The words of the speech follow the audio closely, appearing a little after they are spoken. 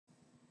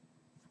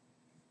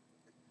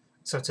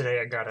So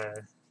today I got a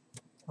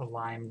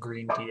lime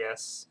green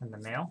DS in the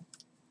mail.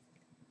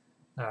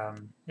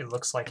 It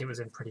looks like it was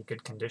in pretty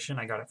good condition.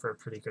 I got it for a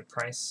pretty good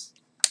price,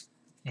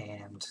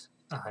 and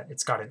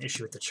it's got an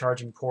issue with the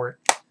charging port,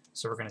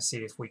 so we're going to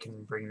see if we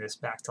can bring this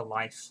back to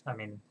life. I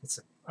mean, it's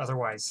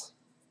otherwise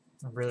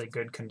a really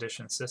good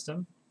condition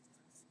system,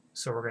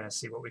 so we're going to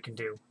see what we can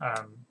do.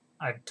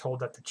 I'm told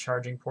that the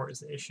charging port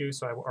is the issue,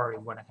 so I already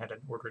went ahead and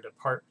ordered a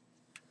part.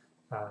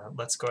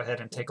 Let's go ahead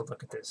and take a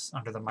look at this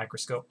under the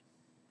microscope.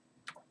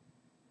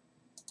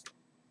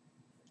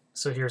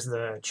 So here's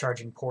the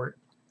charging port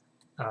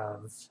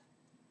of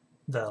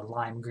the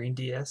lime green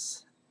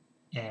DS,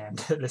 and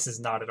this is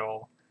not at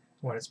all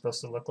what it's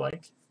supposed to look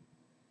like.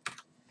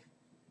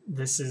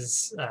 This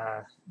is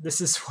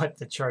what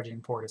the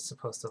charging port is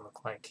supposed to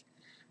look like.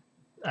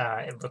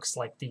 It looks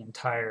like the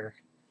entire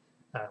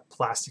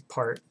plastic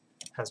part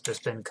has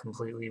just been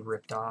completely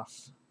ripped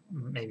off.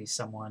 Maybe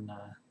someone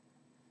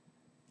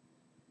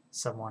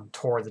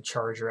tore the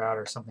charger out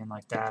or something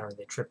like that, or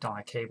they tripped on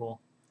a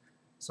cable.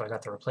 So I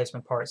got the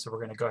replacement part, so we're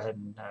going to go ahead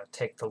and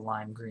take the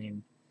lime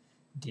green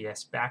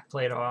DS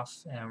backplate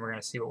off, and we're going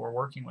to see what we're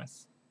working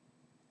with.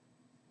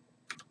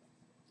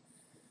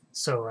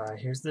 So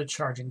here's the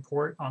charging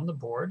port on the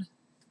board.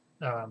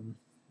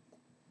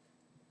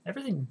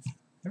 Everything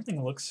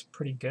looks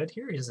pretty good.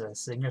 Here is a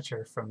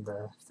signature from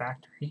the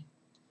factory,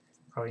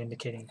 probably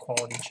indicating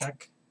quality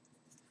check.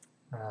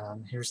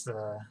 Here's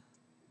the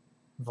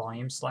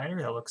volume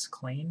slider, that looks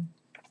clean,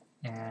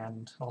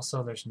 and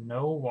also there's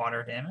no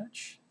water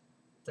damage.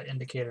 The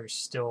indicator's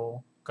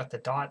still got the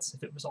dots.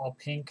 If it was all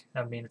pink,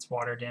 that would mean it's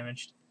water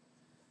damaged.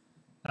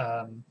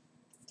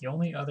 The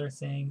only other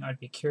thing I'd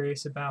be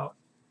curious about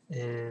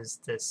is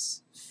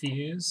this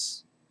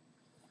fuse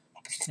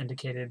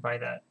indicated by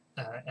that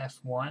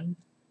F1.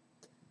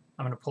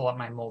 I'm going to pull up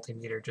my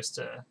multimeter just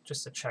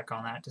to check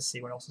on that to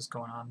see what else is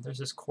going on. There's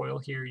this coil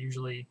here.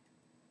 Usually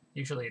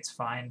it's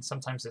fine.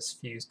 Sometimes this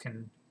fuse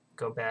can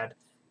go bad.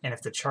 And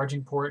if the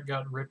charging port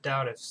got ripped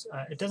out,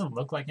 it doesn't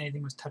look like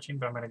anything was touching,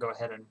 but I'm going to go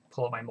ahead and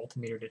pull up my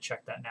multimeter to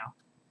check that now.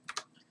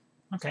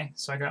 Okay,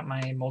 so I got my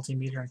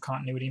multimeter in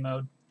continuity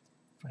mode.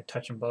 If I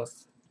touch them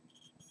both,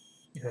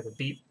 you hear the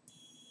beep.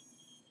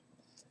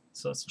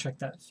 So let's check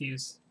that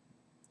fuse.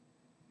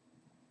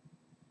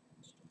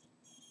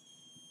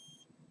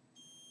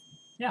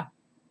 Yeah,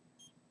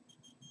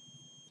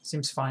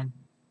 seems fine.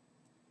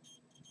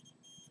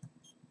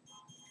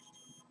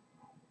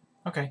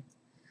 Okay,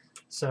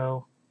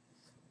 so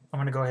I'm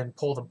going to go ahead and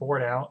pull the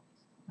board out.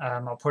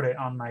 I'll put it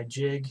on my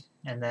jig,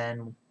 and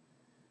then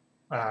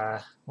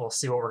we'll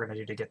see what we're going to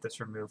do to get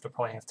this removed. I'll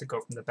probably have to go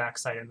from the back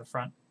side and the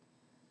front.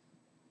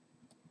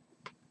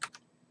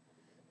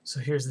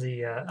 So here's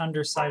the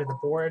underside of the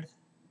board.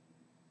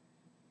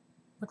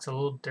 Looks a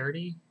little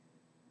dirty,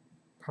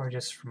 probably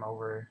just from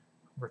over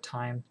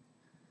time.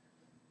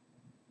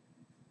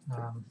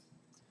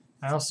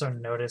 I also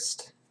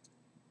noticed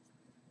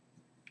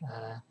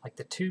like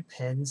the two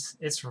pins,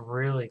 it's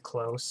really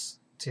close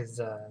to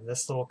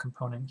this little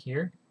component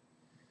here.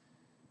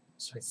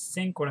 So I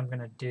think what I'm going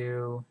to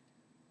do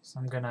is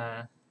I'm going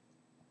to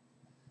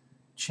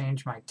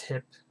change my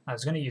tip. I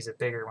was going to use a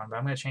bigger one, but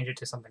I'm going to change it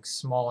to something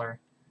smaller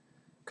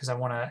because I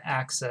want to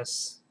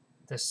access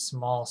this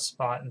small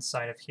spot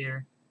inside of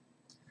here.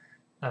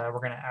 We're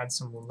going to add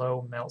some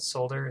low melt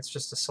solder. It's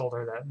just a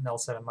solder that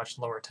melts at a much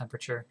lower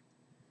temperature,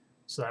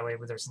 so that way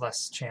there's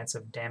less chance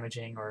of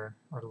damaging or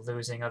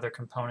losing other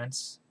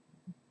components.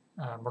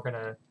 We're going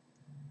to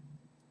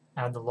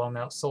add the low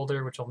melt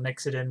solder, which will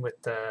mix it in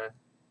with the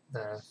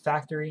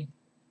factory,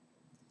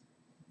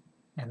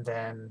 and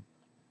then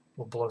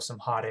we'll blow some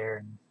hot air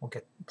and we'll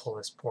pull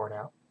this board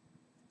out.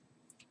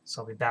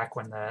 So I'll be back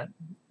when that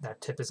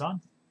tip is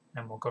on,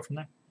 and we'll go from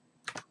there.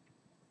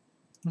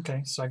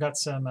 Okay, so I got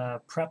some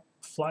prep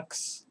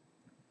flux.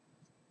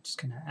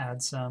 Just going to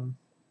add some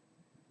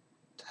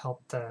to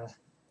help the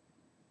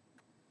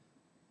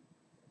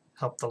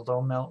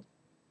low melt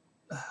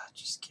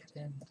just get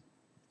in.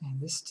 And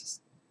this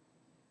does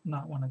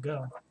not want to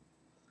go.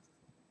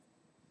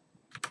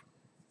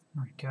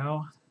 There we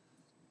go.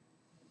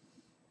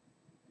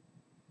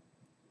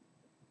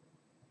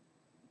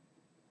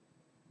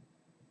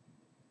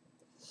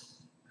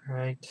 All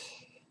right.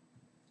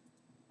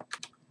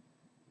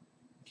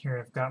 Here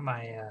I've got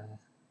my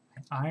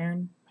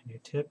iron, my new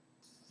tip.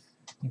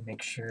 Let me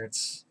make sure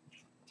it's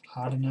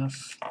hot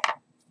enough.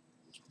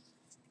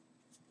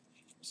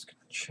 Just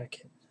gonna check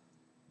it.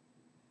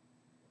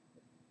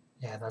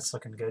 Yeah, that's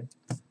looking good.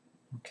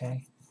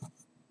 Okay,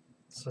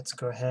 so let's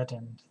go ahead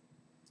and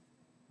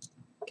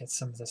get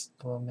some of this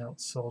low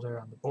melt solder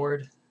on the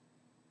board.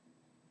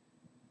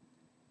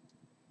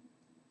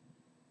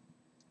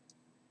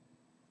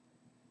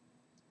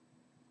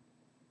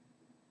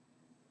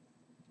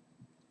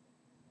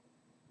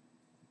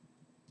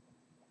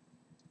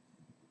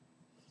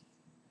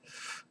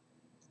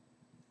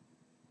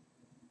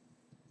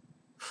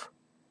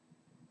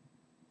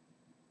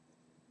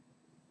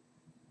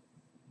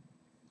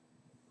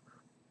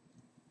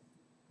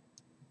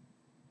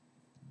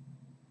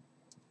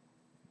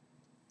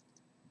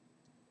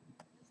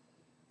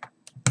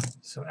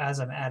 So as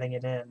I'm adding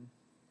it in,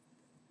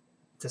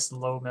 this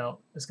low melt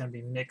is going to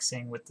be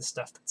mixing with the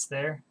stuff that's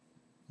there.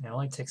 And it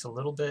only takes a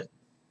little bit.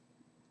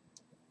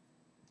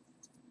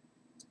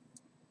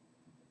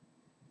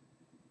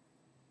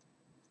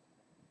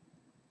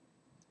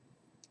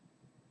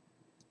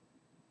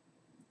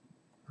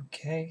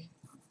 Okay.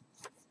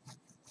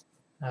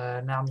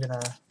 Now I'm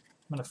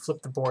gonna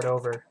flip the board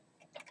over.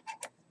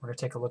 We're gonna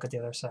take a look at the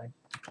other side.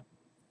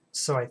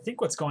 So I think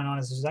what's going on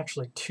is there's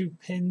actually two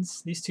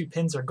pins. These two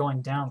pins are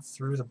going down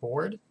through the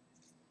board.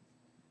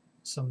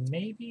 So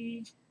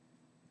maybe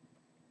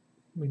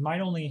we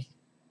might only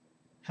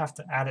have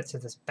to add it to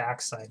this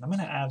back side. I'm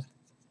gonna add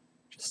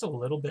just a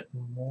little bit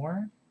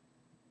more.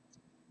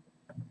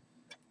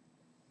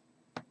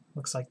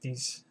 Looks like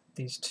these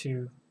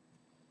two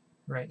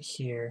right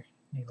here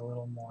need a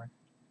little more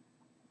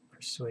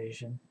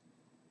persuasion.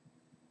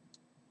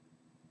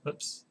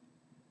 Oops.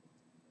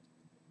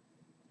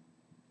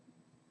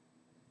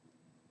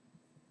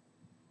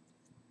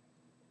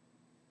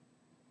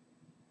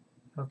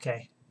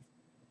 Okay.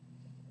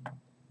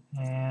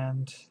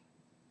 And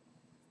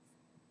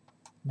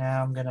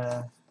now I'm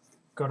gonna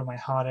go to my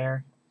hot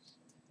air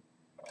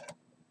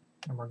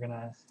and we're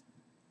gonna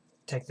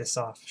take this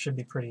off. Should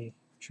be pretty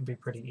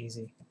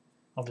easy.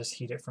 I'll just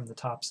heat it from the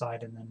top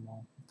side and then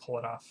we'll pull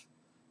it off.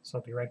 So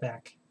I'll be right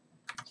back.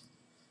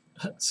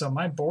 So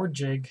my board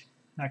jig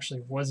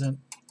actually wasn't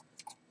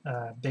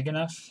big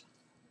enough.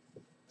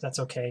 That's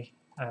okay.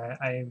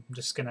 I'm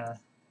just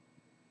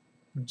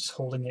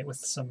holding it with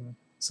some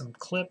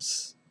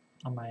clips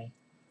on my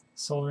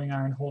soldering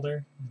iron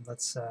holder. And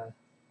let's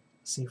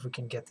see if we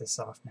can get this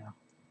off now.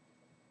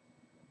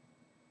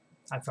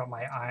 I've got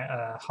my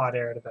hot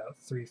air at about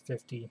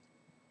 350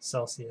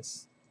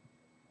 Celsius.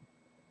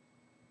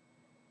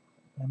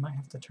 I might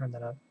have to turn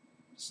that up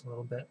just a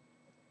little bit.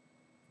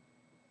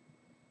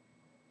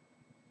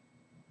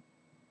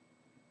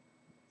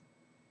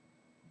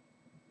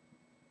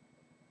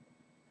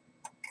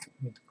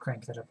 Let me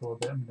crank that up a little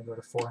bit. I'm going to go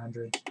to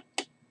 400.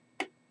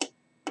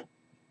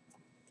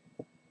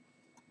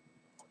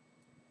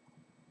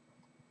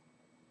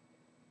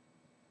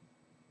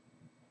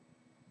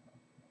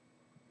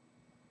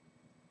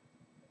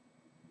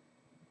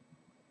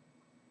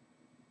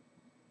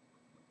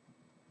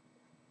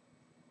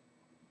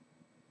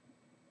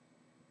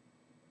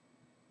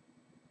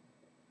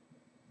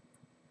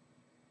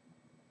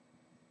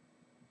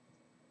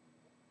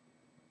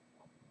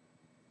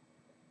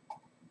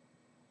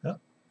 Oh.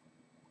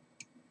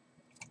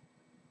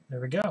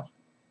 There we go.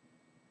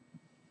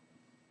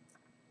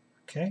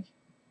 Okay.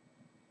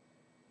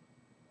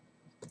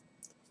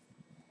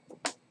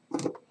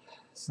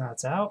 So now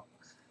it's out.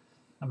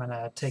 I'm going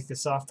to take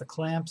this off the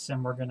clamps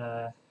and we're going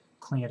to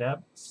clean it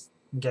up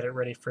and get it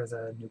ready for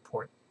the new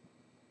port.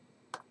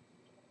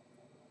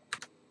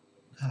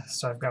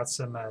 So I've got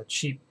some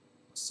cheap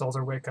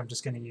solder wick I'm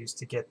just going to use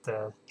to get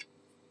the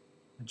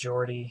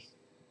majority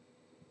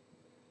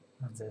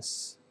of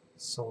this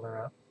solder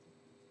up.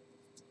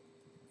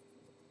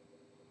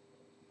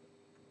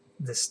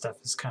 This stuff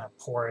is kind of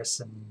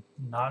porous and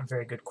not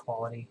very good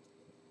quality,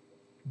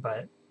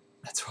 but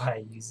that's why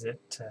I use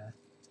it to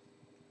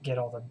get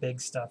all the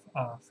big stuff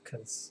off,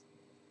 because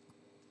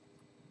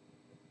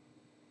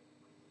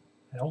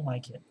I don't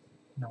like it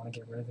and I want to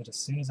get rid of it as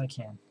soon as I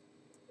can.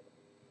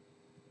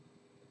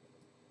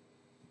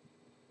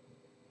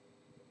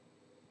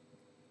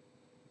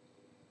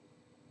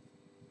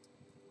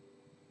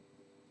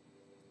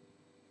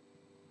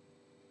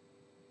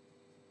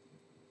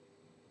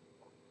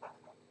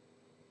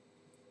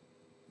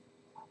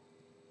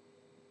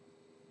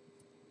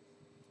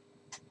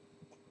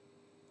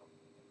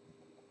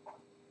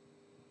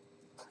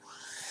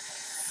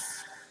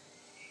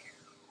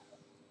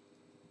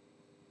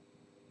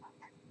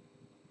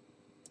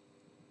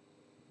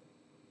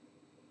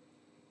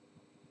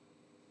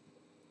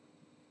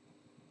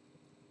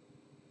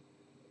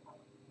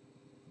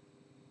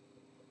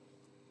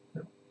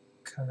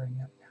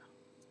 Covering up now.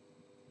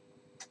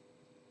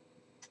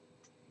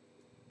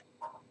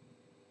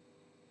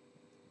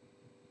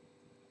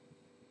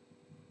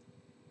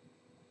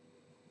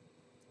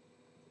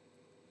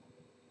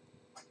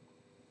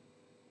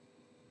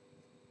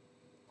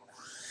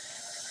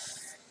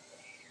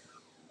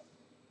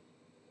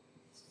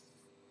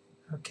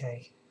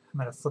 Okay, I'm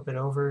going to flip it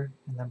over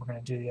and then we're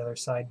going to do the other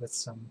side with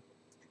some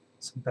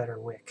better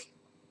wick.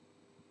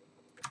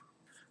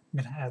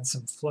 I'm going to add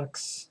some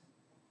flux.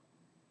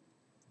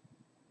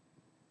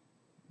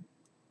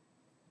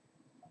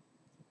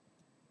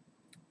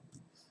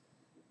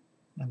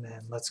 And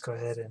then let's go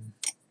ahead and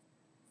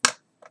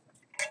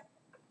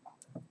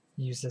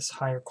use this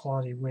higher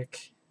quality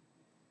wick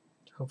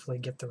to hopefully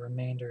get the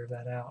remainder of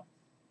that out.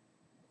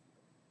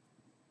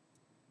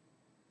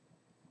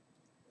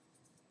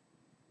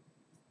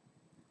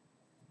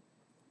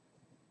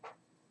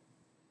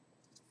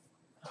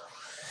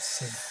 Let's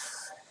see.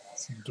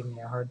 It's going to give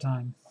me a hard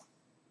time.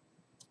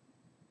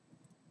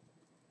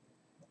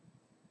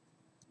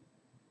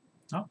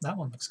 Oh, that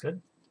one looks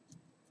good.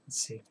 Let's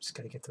see. Just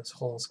got to get those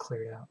holes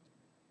cleared out.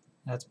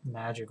 That's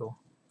magical.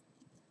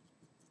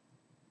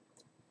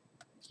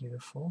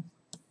 Beautiful.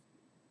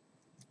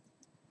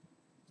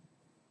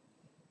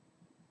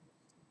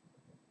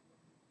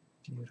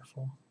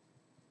 Beautiful.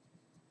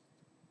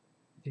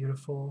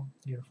 Beautiful,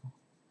 beautiful.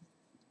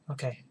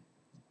 Okay.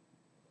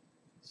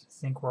 So I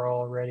think we're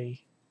all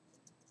ready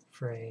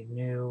for a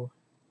new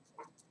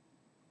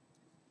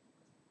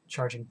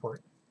charging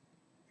port.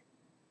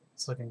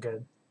 It's looking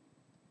good.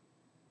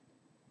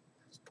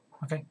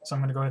 Okay, so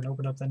I'm going to go ahead and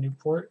open up the new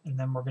port, and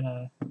then I'm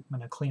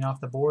gonna clean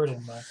off the board,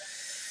 and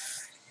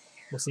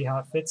we'll see how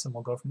it fits, and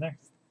we'll go from there.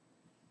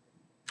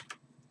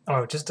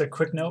 Oh, just a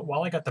quick note,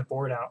 while I got the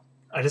board out,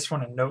 I just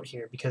want to note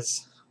here,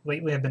 because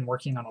lately I've been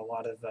working on a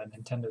lot of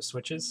Nintendo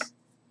Switches,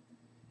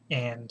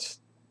 and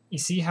you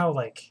see how,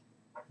 like,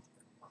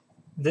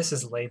 this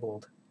is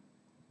labeled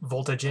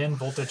voltage in,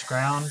 voltage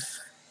ground.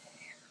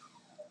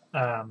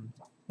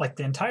 Like,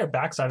 the entire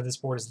backside of this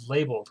board is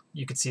labeled.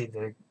 You can see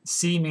the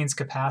C means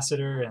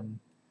capacitor, and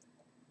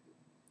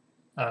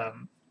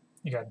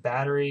you got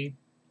battery.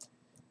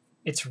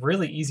 It's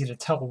really easy to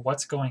tell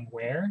what's going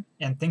where,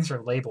 and things are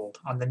labeled.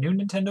 On the new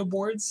Nintendo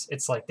boards,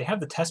 it's like they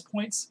have the test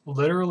points.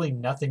 Literally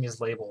nothing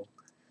is labeled.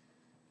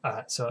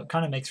 So it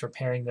kind of makes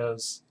repairing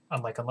those,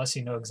 unless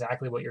you know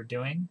exactly what you're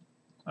doing,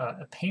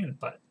 a pain in the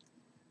butt.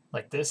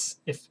 Like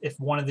this, if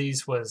one of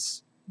these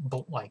was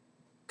like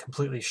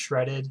completely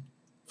shredded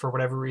for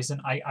whatever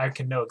reason, I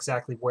can know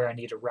exactly where I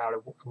need to route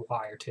a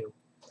wire to.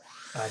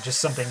 Just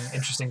something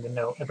interesting to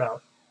note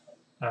about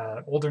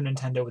older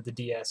Nintendo with the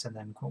DS, and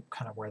then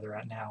kind of where they're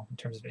at now in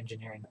terms of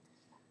engineering.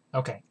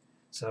 Okay,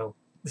 so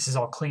this is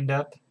all cleaned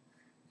up.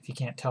 If you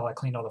can't tell, I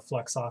cleaned all the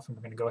flux off, and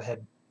we're going to go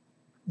ahead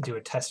and do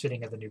a test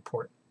fitting of the new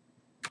port.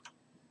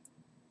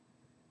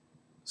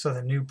 So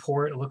the new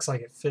port, it looks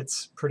like it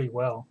fits pretty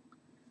well.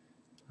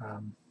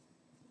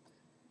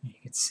 You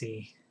can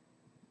see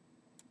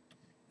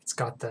it's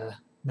got the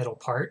middle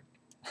part.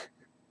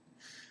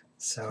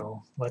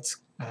 So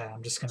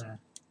I'm just going to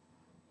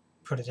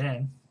put it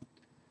in,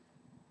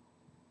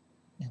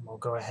 and we'll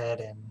go ahead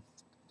and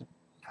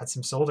add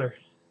some solder,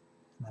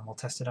 and then we'll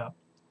test it out.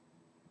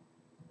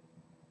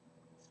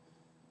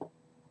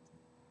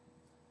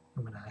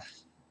 I'm going to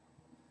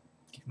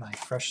get my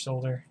fresh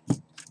solder.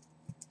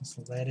 It's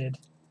leaded.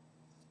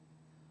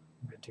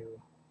 I'm going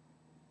to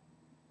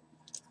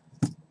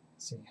let's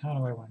see, how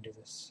do I want to do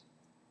this?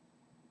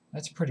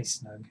 That's pretty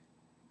snug.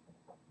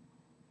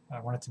 I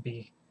want it to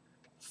be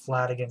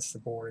flat against the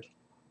board.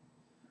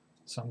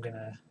 So I'm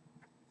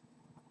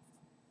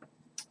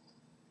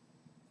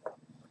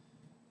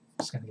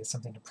just gonna get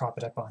something to prop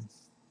it up on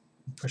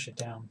and push it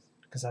down,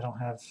 because I don't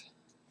have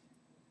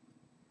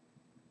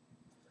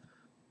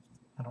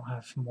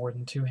more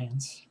than 2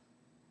 hands.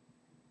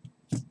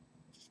 And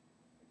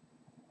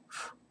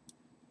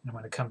I'm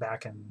going to come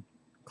back and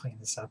clean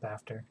this up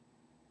after.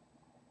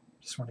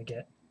 Just want to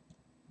get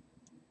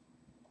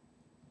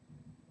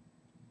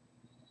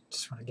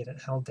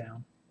it held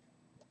down.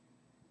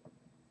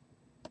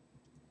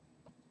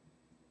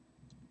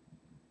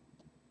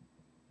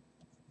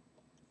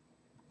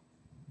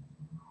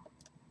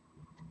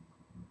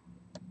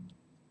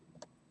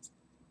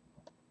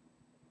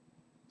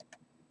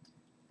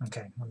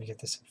 Okay, let me get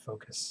this in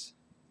focus.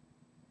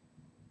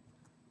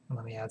 And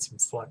let me add some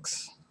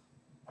flux.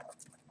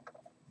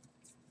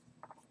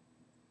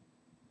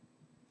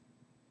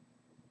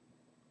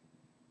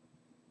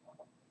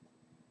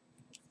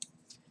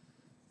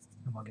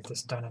 And we'll get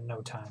this done in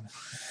no time.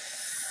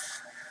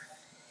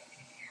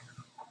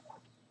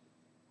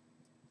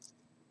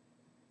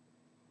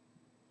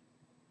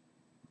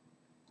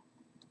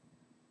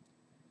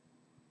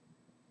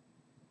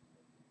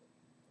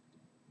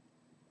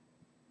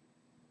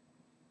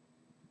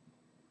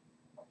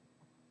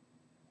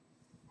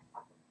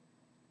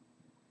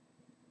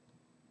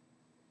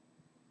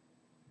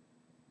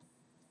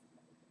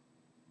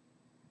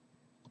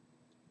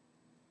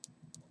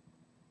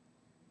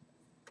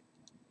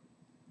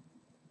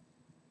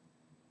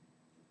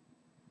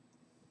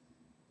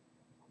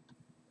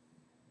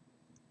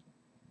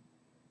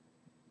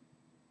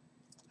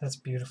 That's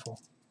beautiful.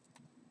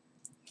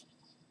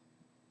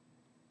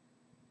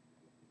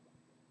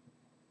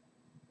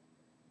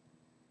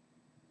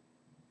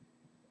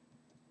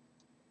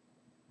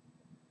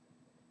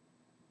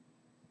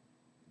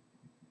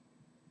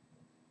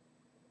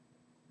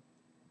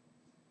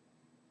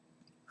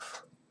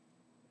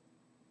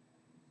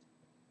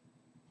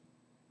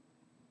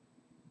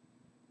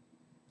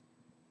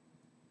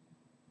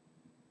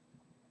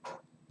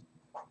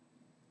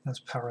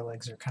 Those power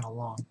legs are kind of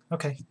long.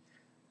 Okay, I'm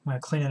going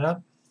to clean it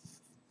up.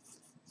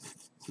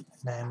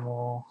 Then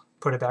we'll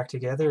put it back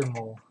together, and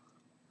we'll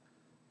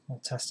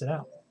test it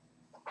out.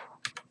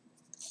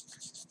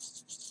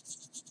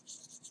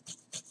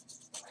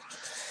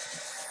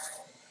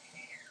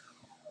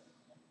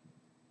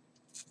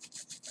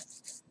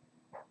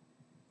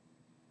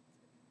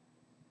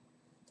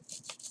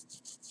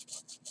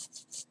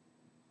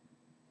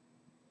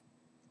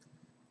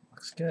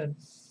 Looks good.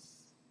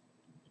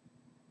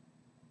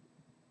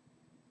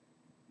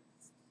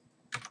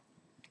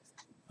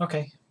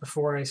 Okay,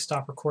 before I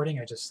stop recording,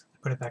 I just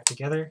put it back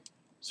together.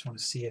 Just want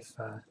to see if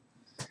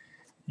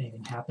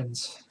anything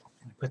happens,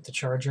 I put the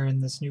charger in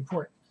this new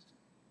port.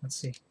 Let's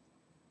see.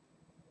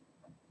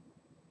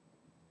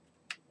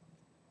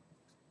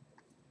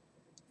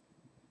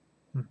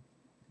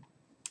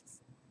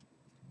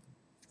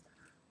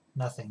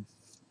 Nothing.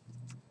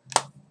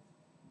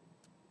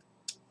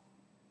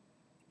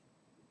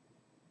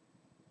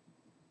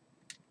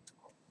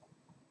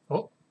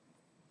 Oh.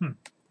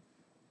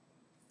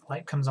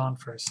 Light comes on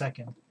for a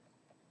second.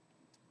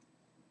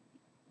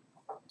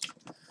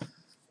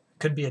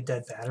 Could be a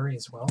dead battery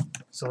as well.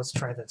 So let's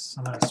try this.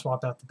 I'm going to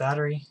swap out the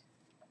battery.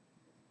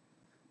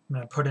 I'm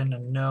going to put in a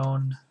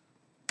known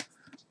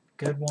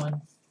good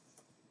one.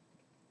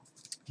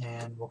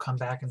 And we'll come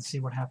back and see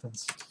what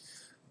happens.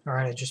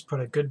 Alright, I just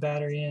put a good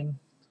battery in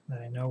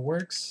that I know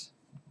works.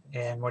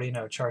 And what do you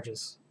know?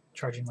 Charges.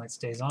 Charging light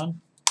stays on.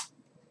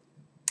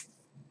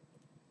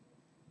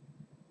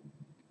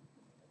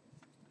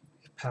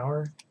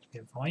 Power. We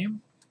have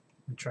volume.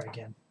 Let me try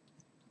again.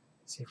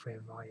 See if we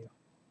have volume.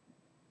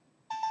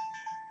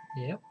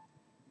 Yep.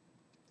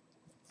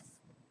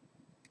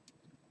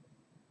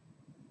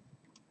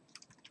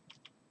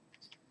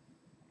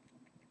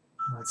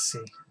 Let's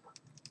see.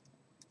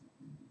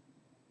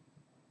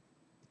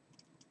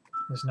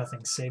 There's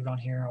nothing saved on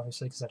here,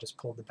 obviously, because I just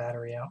pulled the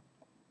battery out.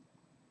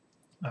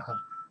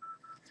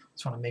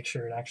 Just want to make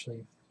sure it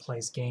actually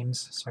plays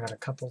games. So I got a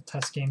couple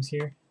test games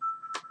here.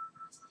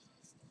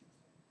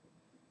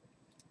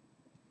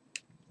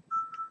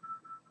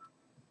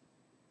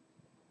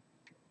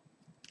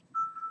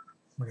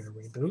 We're going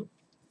to reboot.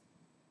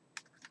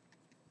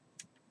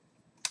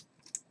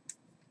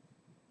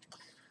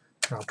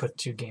 Or I'll put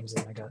 2 games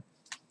in. I got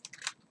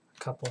a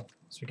couple,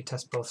 so we can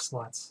test both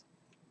slots.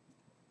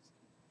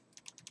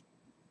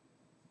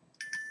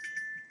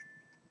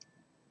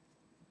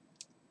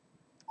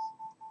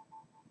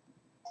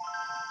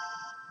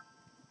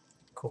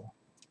 Cool.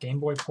 Game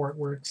Boy port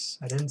works.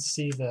 I didn't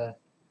see the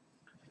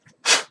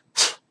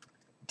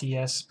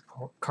DS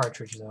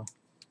cartridge though,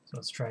 so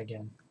let's try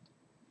again.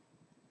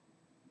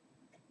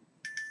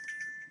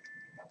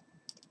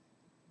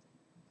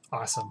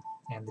 Awesome,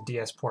 and the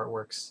DS port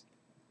works.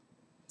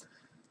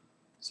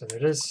 So there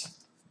it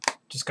is.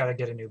 Just got to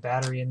get a new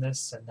battery in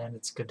this, and then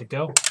it's good to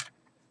go.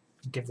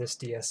 Give this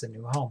DS a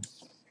new home.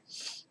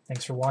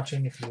 Thanks for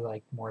watching. If you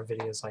like more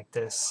videos like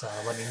this,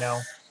 let me know.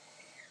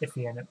 If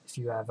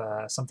you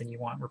have something you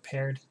want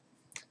repaired,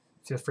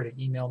 feel free to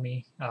email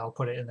me. I'll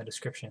put it in the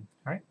description.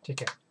 All right, take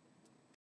care.